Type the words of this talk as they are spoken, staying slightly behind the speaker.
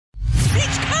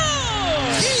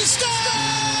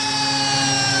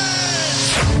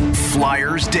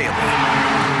Flyers Daily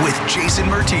with Jason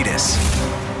Myrtetus.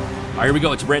 All right, here we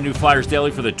go. It's a brand new Flyers Daily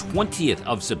for the 20th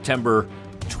of September,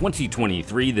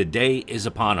 2023. The day is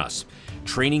upon us.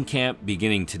 Training camp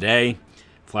beginning today.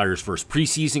 Flyers' first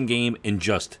preseason game in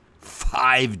just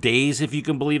 5 days, if you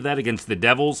can believe that, against the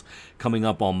Devils, coming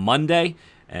up on Monday.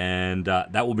 And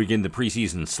that will begin the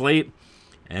preseason slate.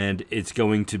 And it's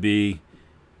going to be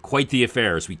quite the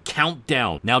affair as we count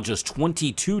down now just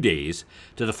 22 days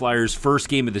to the Flyers' first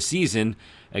game of the season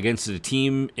against a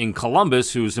team in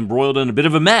Columbus who's embroiled in a bit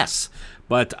of a mess.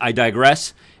 But I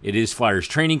digress. It is Flyers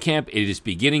training camp. It is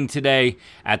beginning today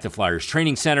at the Flyers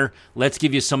Training Center. Let's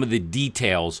give you some of the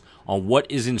details on what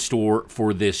is in store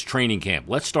for this training camp.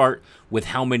 Let's start with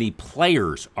how many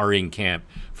players are in camp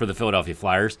for the Philadelphia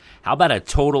Flyers. How about a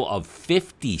total of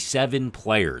 57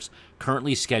 players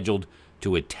currently scheduled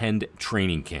to attend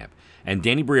training camp? And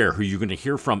Danny Briere, who you're going to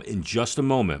hear from in just a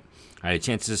moment, I had a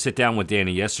chance to sit down with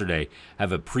Danny yesterday,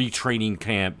 have a pre-training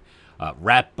camp,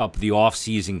 wrap up the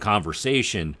off-season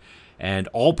conversation, and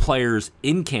all players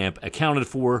in camp accounted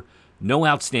for, no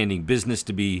outstanding business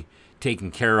to be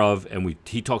taken care of, and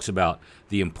he talks about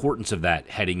the importance of that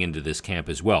heading into this camp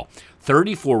as well.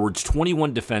 30 forwards,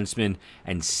 21 defensemen,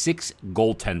 and 6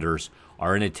 goaltenders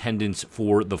are in attendance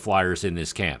for the Flyers in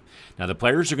this camp. Now, the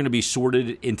players are going to be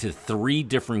sorted into 3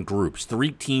 different groups,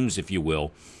 3 teams, if you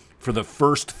will, for the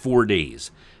first 4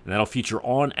 days. And that'll feature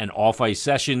on and off-ice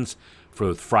sessions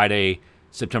for Friday,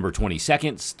 September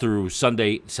 22nd through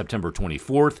Sunday, September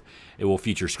 24th. It will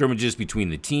feature scrimmages between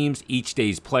the teams. Each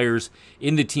day's players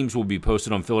in the teams will be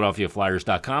posted on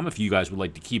PhiladelphiaFlyers.com if you guys would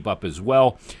like to keep up as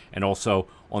well, and also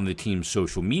on the team's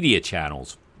social media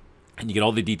channels. And you get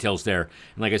all the details there.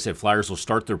 And like I said, Flyers will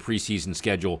start their preseason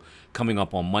schedule coming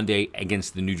up on Monday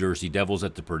against the New Jersey Devils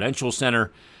at the Prudential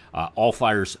Center. All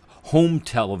Flyers home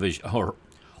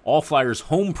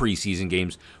preseason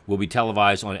games will be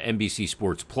televised on NBC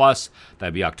Sports Plus.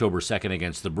 That'll be October 2nd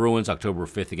against the Bruins, October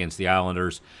 5th against the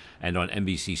Islanders, and on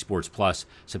NBC Sports Plus,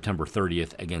 September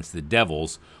 30th against the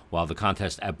Devils, while the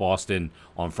contest at Boston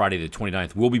on Friday the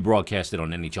 29th will be broadcasted on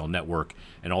NHL Network,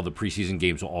 and all the preseason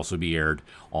games will also be aired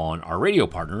on our radio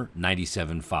partner,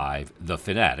 97.5 The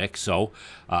Fanatic. So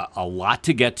a lot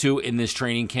to get to in this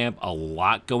training camp, a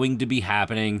lot going to be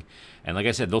happening, and like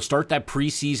I said, they'll start that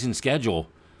preseason schedule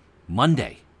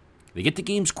Monday. They get the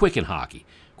games quick in hockey.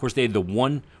 Of course, they had the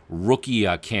one rookie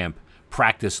camp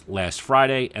practice last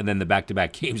Friday, and then the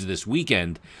back-to-back games this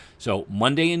weekend. So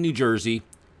Monday in New Jersey,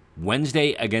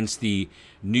 Wednesday against the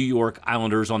New York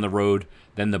Islanders on the road,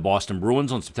 then the Boston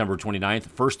Bruins on September 29th.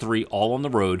 First 3 all on the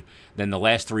road, then the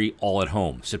last 3 all at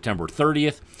home. September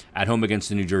 30th, at home against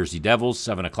the New Jersey Devils,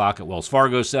 7 o'clock at Wells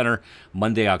Fargo Center.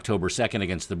 Monday, October 2nd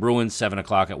against the Bruins, 7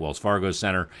 o'clock at Wells Fargo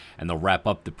Center. And they'll wrap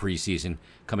up the preseason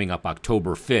coming up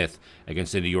October 5th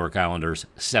against the New York Islanders,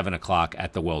 7 o'clock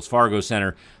at the Wells Fargo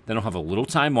Center. Then they'll have a little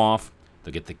time off.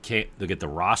 They'll get the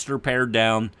roster pared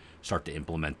down, start to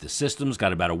implement the systems.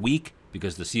 Got about a week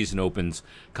because the season opens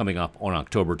coming up on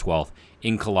October 12th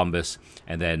in Columbus.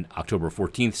 And then October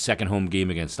 14th, second home game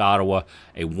against Ottawa,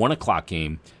 a 1 o'clock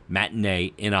game,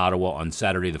 matinee in Ottawa on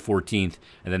Saturday the 14th,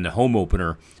 and then the home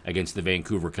opener against the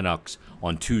Vancouver Canucks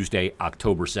on Tuesday,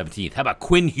 October 17th. How about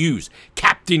Quinn Hughes?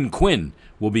 Captain Quinn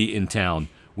will be in town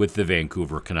with the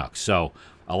Vancouver Canucks. So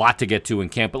a lot to get to in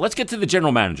camp. But let's get to the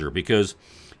general manager, because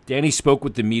Danny spoke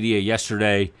with the media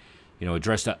yesterday,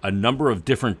 addressed a number of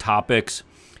different topics.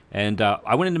 And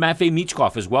I went into Matvei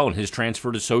Michkov as well in his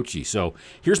transfer to Sochi. So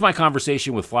here's my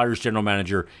conversation with Flyers General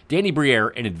Manager Danny Briere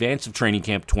in advance of Training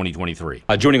Camp 2023.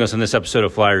 Joining us on this episode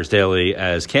of Flyers Daily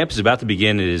as camp is about to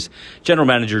begin is General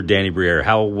Manager Danny Briere.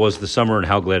 How was the summer, and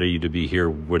how glad are you to be here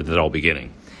with it all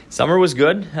beginning? Summer was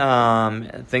good.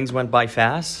 Things went by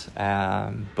fast,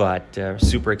 but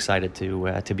super excited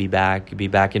to be back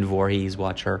in Voorhees,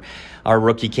 watch our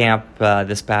rookie camp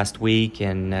this past week,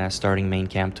 and starting main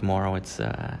camp tomorrow. It's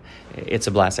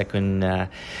a blast. I couldn't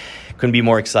be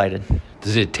more excited.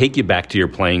 Does it take you back to your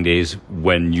playing days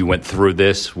when you went through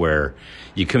this, where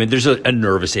you come in, there's a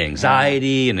nervous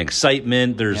anxiety and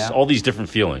excitement, there's all these different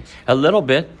feelings? A little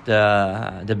bit.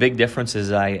 The big difference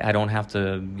is I don't have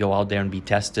to go out there and be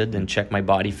tested and check my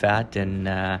body fat, and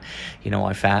I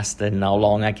fast and how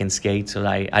long I can skate, so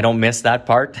I don't miss that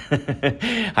part.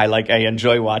 I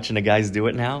enjoy watching the guys do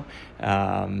it now.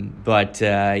 But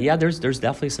there's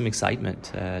definitely some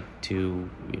excitement to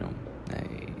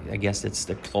I guess it's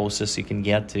the closest you can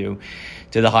get to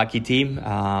the hockey team.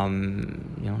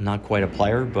 Not quite a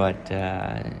player, but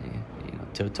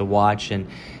to watch and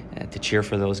to cheer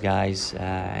for those guys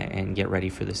and get ready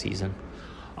for the season.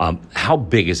 How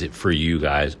big is it for you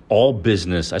guys? All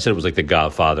business. I said it was like The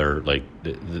Godfather, like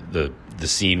the the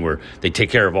scene where they take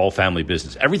care of all family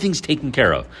business. Everything's taken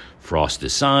care of. Frost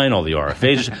is signed, all the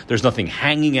RFAs. There's nothing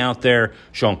hanging out there.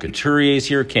 Sean Couturier's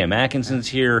here. Cam Atkinson's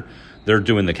here. They're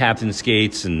doing the captain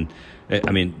skates, and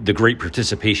I mean the great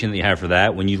participation that you have for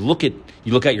that. When you look at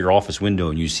your office window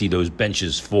and you see those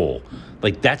benches full,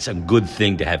 like that's a good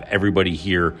thing to have everybody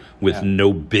here with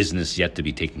no business yet to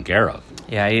be taken care of.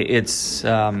 Yeah, it's.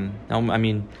 I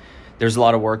mean, there's a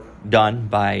lot of work done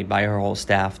by our whole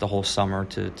staff the whole summer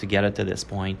to get it to this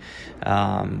point.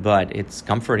 But it's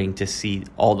comforting to see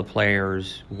all the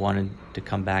players wanted to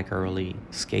come back early,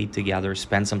 skate together,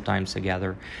 spend some time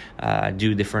together,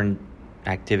 do different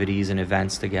activities and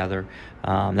events together.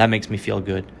 That makes me feel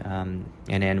good. And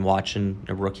then watching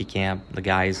the rookie camp, the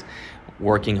guys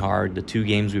working hard. The 2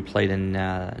 games we played in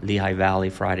Lehigh Valley,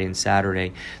 Friday and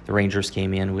Saturday, the Rangers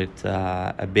came in with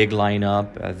a big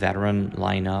lineup, a veteran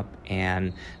lineup,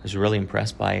 and I was really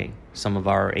impressed by some of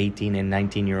our 18 and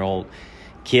 19-year-old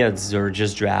kids that are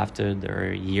just drafted.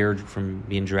 They're a year from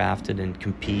being drafted and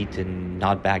compete and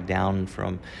not back down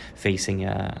from facing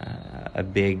a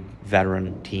big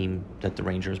veteran team that the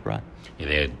Rangers brought. Yeah,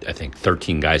 they had, I think,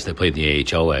 13 guys that played in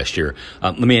the AHL last year.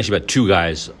 Let me ask you about 2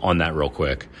 guys on that real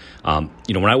quick.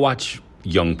 When I watch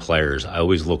young players, I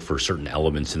always look for certain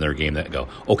elements in their game that go,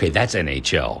 okay, that's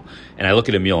NHL. And I look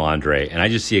at Emil Andre, and I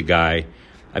just see a guy,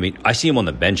 I see him on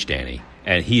the bench, Danny,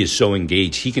 and he is so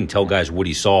engaged. He can tell guys what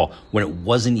he saw when it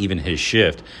wasn't even his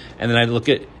shift. And then I look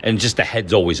at, and just the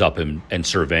head's always up and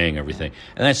surveying everything.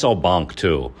 And I saw Bonk,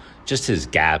 too. Just his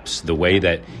gaps, the way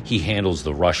that he handles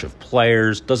the rush of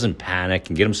players, doesn't panic,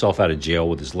 and get himself out of jail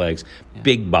with his legs.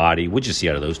 Big body. What'd you see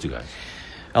out of those 2 guys?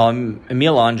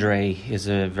 Emil Andre is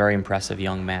a very impressive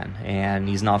young man, and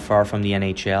he's not far from the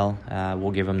NHL.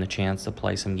 We'll give him the chance to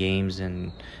play some games,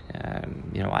 and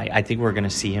I think we're going to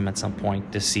see him at some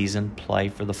point this season play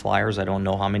for the Flyers. I don't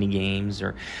know how many games,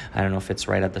 or I don't know if it's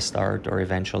right at the start or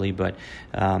eventually, but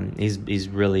he's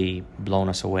really blown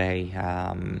us away.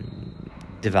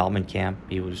 Development camp,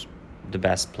 he was the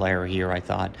best player here, I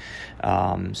thought.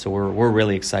 So we're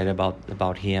really excited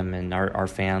about him, and our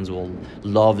fans will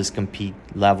love his compete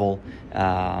level.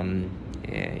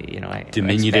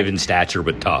 Diminutive in stature,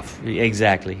 but tough.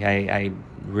 Exactly. I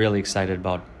really excited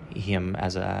about him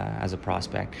as a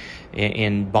prospect.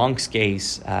 In Bonk's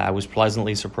case, I was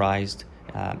pleasantly surprised.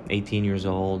 18 years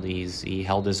old, he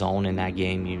held his own in that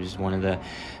game. He was one of the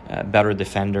better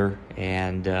defender,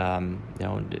 and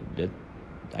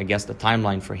I guess the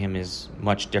timeline for him is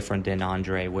much different than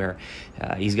Andre, where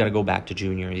he's got to go back to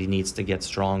junior. He needs to get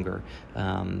stronger.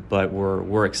 But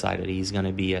we're excited. He's going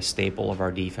to be a staple of our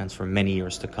defense for many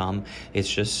years to come. It's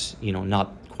just,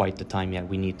 not quite the time yet.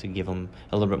 We need to give him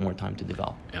a little bit more time to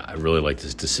develop. Yeah, I really like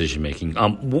this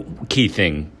decision-making. Key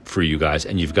thing for you guys,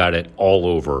 and you've got it all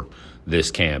over this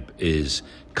camp, is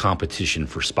competition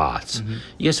for spots. Mm-hmm.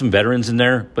 You got some veterans in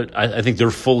there, but I think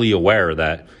they're fully aware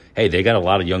that, hey, they got a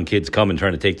lot of young kids coming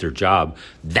trying to take their job.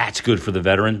 That's good for the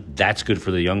veteran. That's good for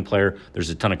the young player. There's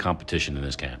a ton of competition in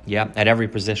this camp. Yeah, at every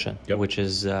position, which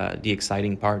is the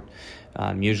exciting part.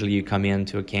 Usually you come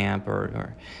into a camp,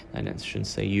 or I shouldn't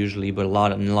say usually, but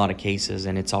in a lot of cases,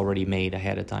 and it's already made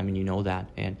ahead of time, and you know that.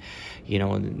 And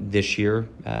this year,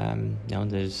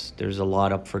 there's a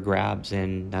lot up for grabs,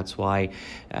 and that's why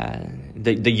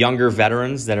the younger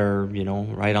veterans that are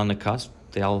right on the cusp,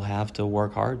 they'll have to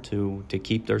work hard to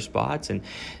keep their spots, and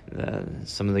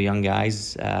some of the young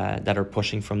guys that are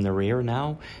pushing from the rear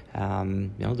now,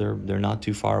 they're not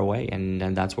too far away, and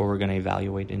that's what we're going to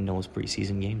evaluate in those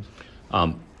preseason games.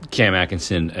 Cam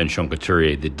Atkinson and Sean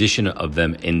Couturier, the addition of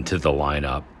them into the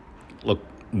lineup. Look,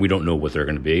 we don't know what they're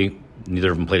going to be.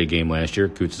 Neither of them played a game last year.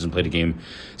 Coots hasn't played a game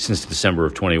since December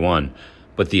of 21.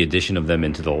 But the addition of them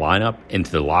into the lineup,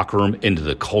 into the locker room, into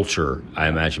the culture, I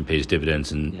imagine pays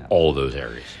dividends in all of those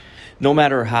areas. No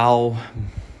matter how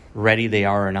ready they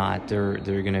are or not, they're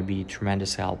going to be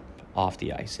tremendous help off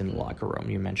the ice in the locker room.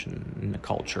 You mentioned the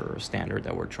culture standard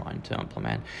that we're trying to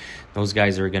implement. Those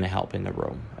guys are going to help in the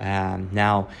room.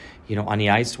 Now, on the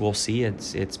ice, we'll see.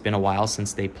 It's been a while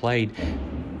since they played.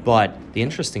 But the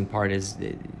interesting part is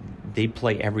they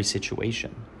play every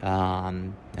situation.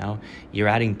 Now you're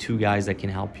adding 2 guys that can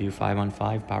help you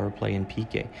 5-on-5 power play and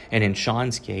PK. And in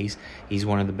Sean's case, he's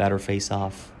one of the better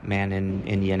face-off men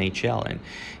in the NHL.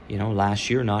 And last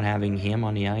year, not having him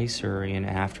on the ice, or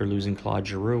after losing Claude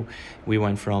Giroux, we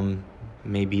went from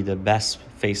maybe the best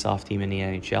face-off team in the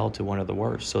NHL to one of the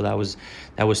worst. So that was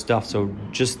tough. So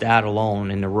just that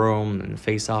alone in the room and the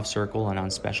face-off circle and on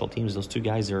special teams, those 2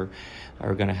 guys are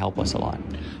going to help us a lot.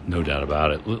 No doubt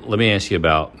about it. Let me ask you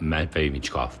about Matvei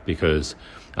Michkov, because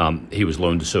he was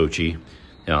loaned to Sochi.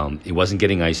 He wasn't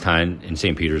getting ice time in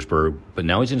St. Petersburg, but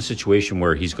now he's in a situation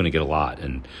where he's going to get a lot.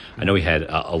 And I know he had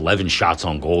 11 shots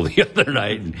on goal the other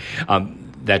night.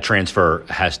 That transfer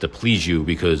has to please you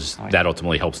because that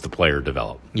ultimately helps the player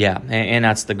develop. Yeah, and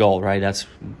that's the goal, right? That's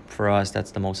for us. That's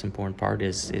the most important part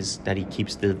is that he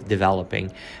keeps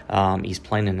developing. He's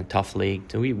playing in a tough league.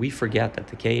 So we forget that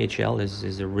the KHL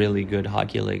is a really good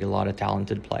hockey league. A lot of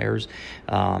talented players.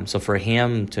 So for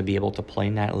him to be able to play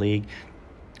in that league,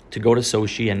 to go to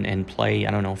Sochi and play,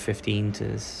 15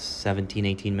 to 17,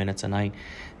 18 minutes a night,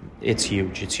 it's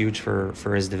huge. It's huge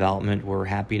for his development. We're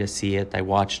happy to see it. I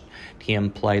watched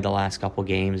him play the last couple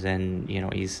games, and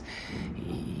he's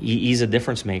a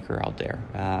difference maker out there.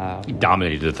 He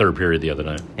dominated the third period the other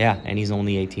night. Yeah, and he's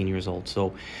only 18 years old.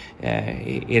 So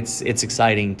it's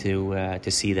exciting to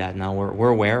see that. Now we're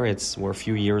aware we're a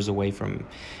few years away from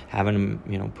having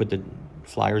him put the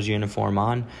Flyers uniform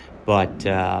on, but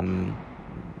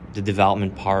the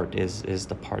development part is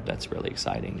the part that's really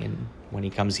exciting. And when he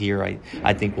comes here,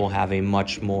 I think we'll have a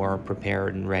much more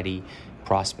prepared and ready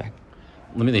prospect.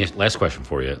 Last question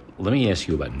for you. Let me ask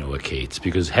you about Noah Cates,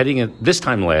 because this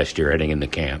time last year, heading into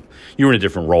camp, you were in a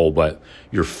different role, but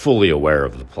you're fully aware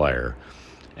of the player.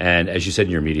 And as you said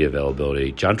in your media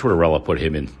availability, John Tortorella put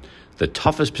him in the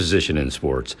toughest position in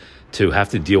sports to have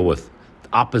to deal with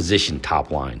opposition top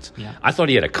lines. Yeah. I thought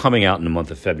he had a coming out in the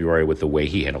month of February with the way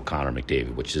he handled Connor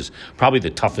McDavid, which is probably the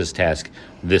toughest task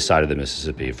this side of the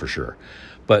Mississippi for sure.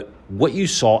 But what you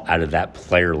saw out of that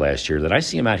player last year, that I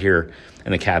see him out here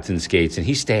in the captain skates, and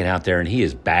he's staying out there and he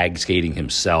is bag skating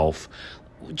himself.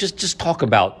 Just talk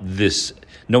about this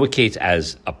Noah Cates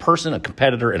as a person, a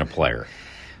competitor, and a player.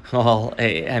 Well,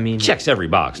 I mean, checks every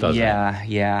box, doesn't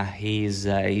he? Yeah. He's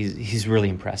really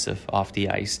impressive off the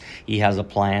ice. He has a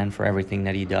plan for everything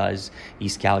that he does.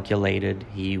 He's calculated.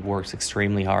 He works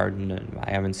extremely hard, and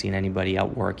I haven't seen anybody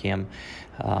outwork him.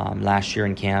 Last year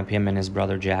in camp, him and his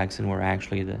brother Jackson were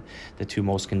actually the two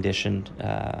most conditioned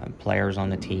players on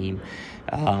the team.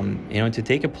 To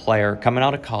take a player coming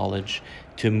out of college,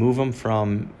 to move him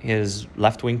from his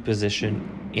left wing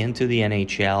position into the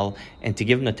NHL, and to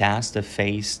give him the task to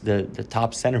face the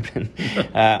top centerman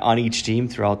on each team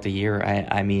throughout the year,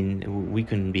 I mean, we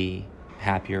couldn't be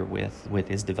happier with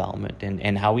his development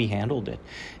and how he handled it.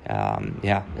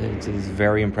 It's a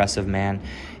very impressive man,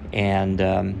 and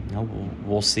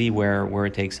we'll see where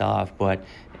it takes off, but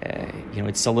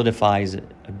it solidifies a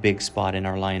big spot in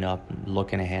our lineup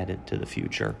looking ahead to the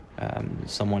future.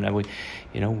 Someone that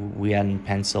we hadn't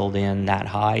penciled in that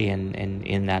high and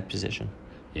in that position.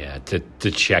 Yeah,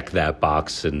 to check that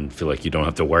box and feel like you don't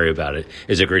have to worry about it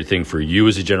is a great thing for you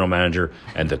as a general manager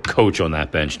and the coach on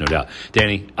that bench, no doubt.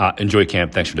 Danny, enjoy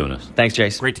camp. Thanks for doing this. Thanks,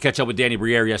 Jason. Great to catch up with Danny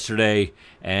Briere yesterday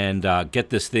and get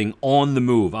this thing on the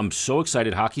move. I'm so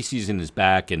excited. Hockey season is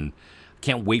back, and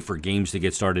can't wait for games to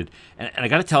get started. And I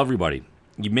got to tell everybody,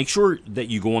 you make sure that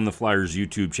you go on the Flyers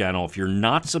YouTube channel. If you're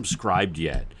not subscribed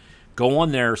yet, go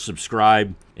on there,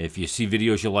 subscribe. If you see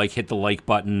videos you like, hit the like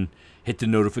button, hit the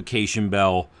notification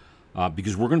bell,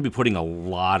 because we're going to be putting a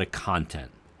lot of content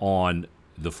on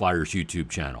the Flyers YouTube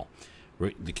channel.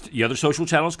 The other social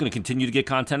channel is going to continue to get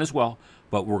content as well,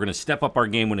 but we're going to step up our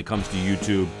game when it comes to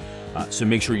YouTube. So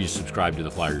make sure you subscribe to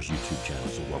the Flyers YouTube channel.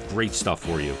 So we'll have great stuff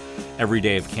for you every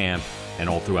day of camp and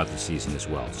all throughout the season as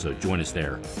well. So join us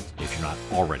there if you're not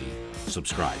already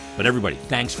subscribed. But everybody,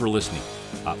 thanks for listening.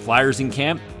 Flyers in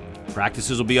camp.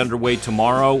 Practices will be underway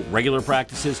tomorrow, regular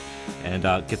practices, and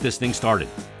get this thing started.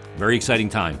 Very exciting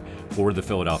time for the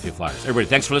Philadelphia Flyers. Everybody,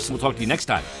 thanks for listening. We'll talk to you next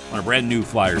time on a brand new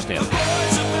Flyers Daily.